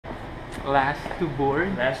Last to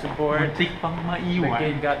board. Last to board. Muntik pang The maiwan.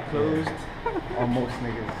 gate got closed. Almost,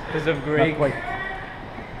 niggas. Because of Greg. Not quite.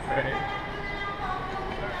 Right.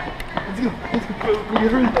 Let's go. Let's go. We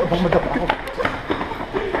gotta run. Abang madapa ako.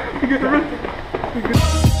 We gotta run. We gotta...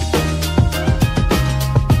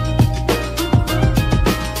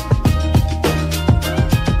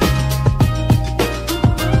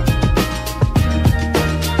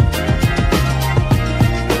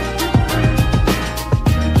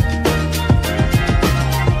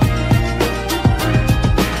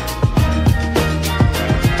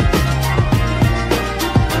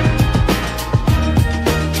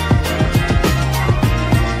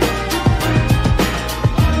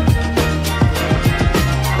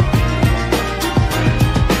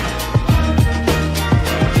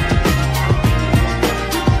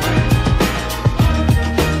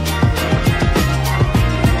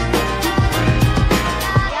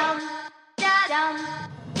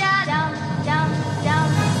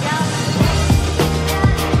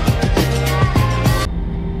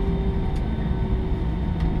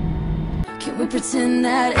 Can we pretend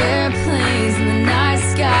that airplanes in the night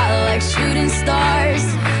sky are like shooting stars?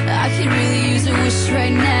 I could really use a wish right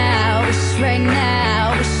now, wish right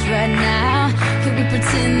now, wish right now. Can we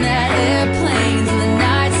pretend that airplanes in the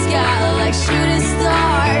night sky are like shooting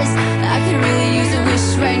stars? I could really use a wish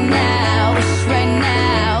right now, wish right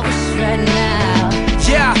now, wish right now.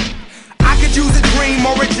 Yeah, I could use a dream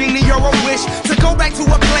or a genie or a wish to go back to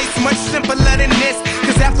a place much simpler than this.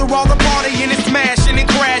 Cause after all the partying and smashing and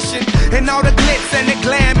crashing, and all the glitz and the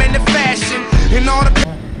glam and the fashion, and all the...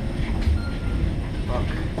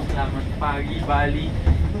 Salamat Pagi, Bali.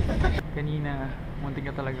 Kanina, muntik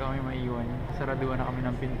na talaga kami maiwan. Saraduan na kami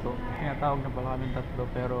ng pinto. Tinatawag na pala kami tatlo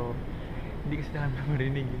pero hindi kasi namin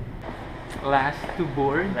marinig. Last to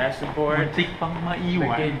board. Last to board. Muntik pang The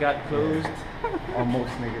maiwan. gate got closed.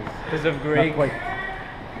 Almost, niggas. Because of Greg. Not quite.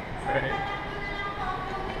 Right.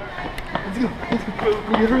 Let's go. Let's go.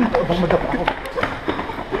 We gotta run. Abang madapa ako.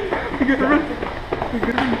 We gotta run. We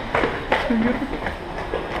gotta run. We gotta run.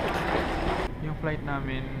 Yung flight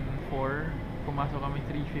namin 4, pumasok kami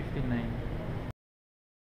 3:59.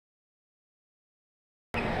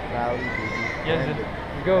 Rally, baby. Yes, let's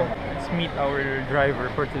go. Let's meet our driver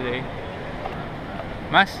for today.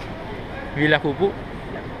 Mas, Villa Kupu.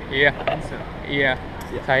 Iya. Enzo. Iya.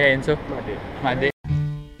 Saya Enzo. Made. Made.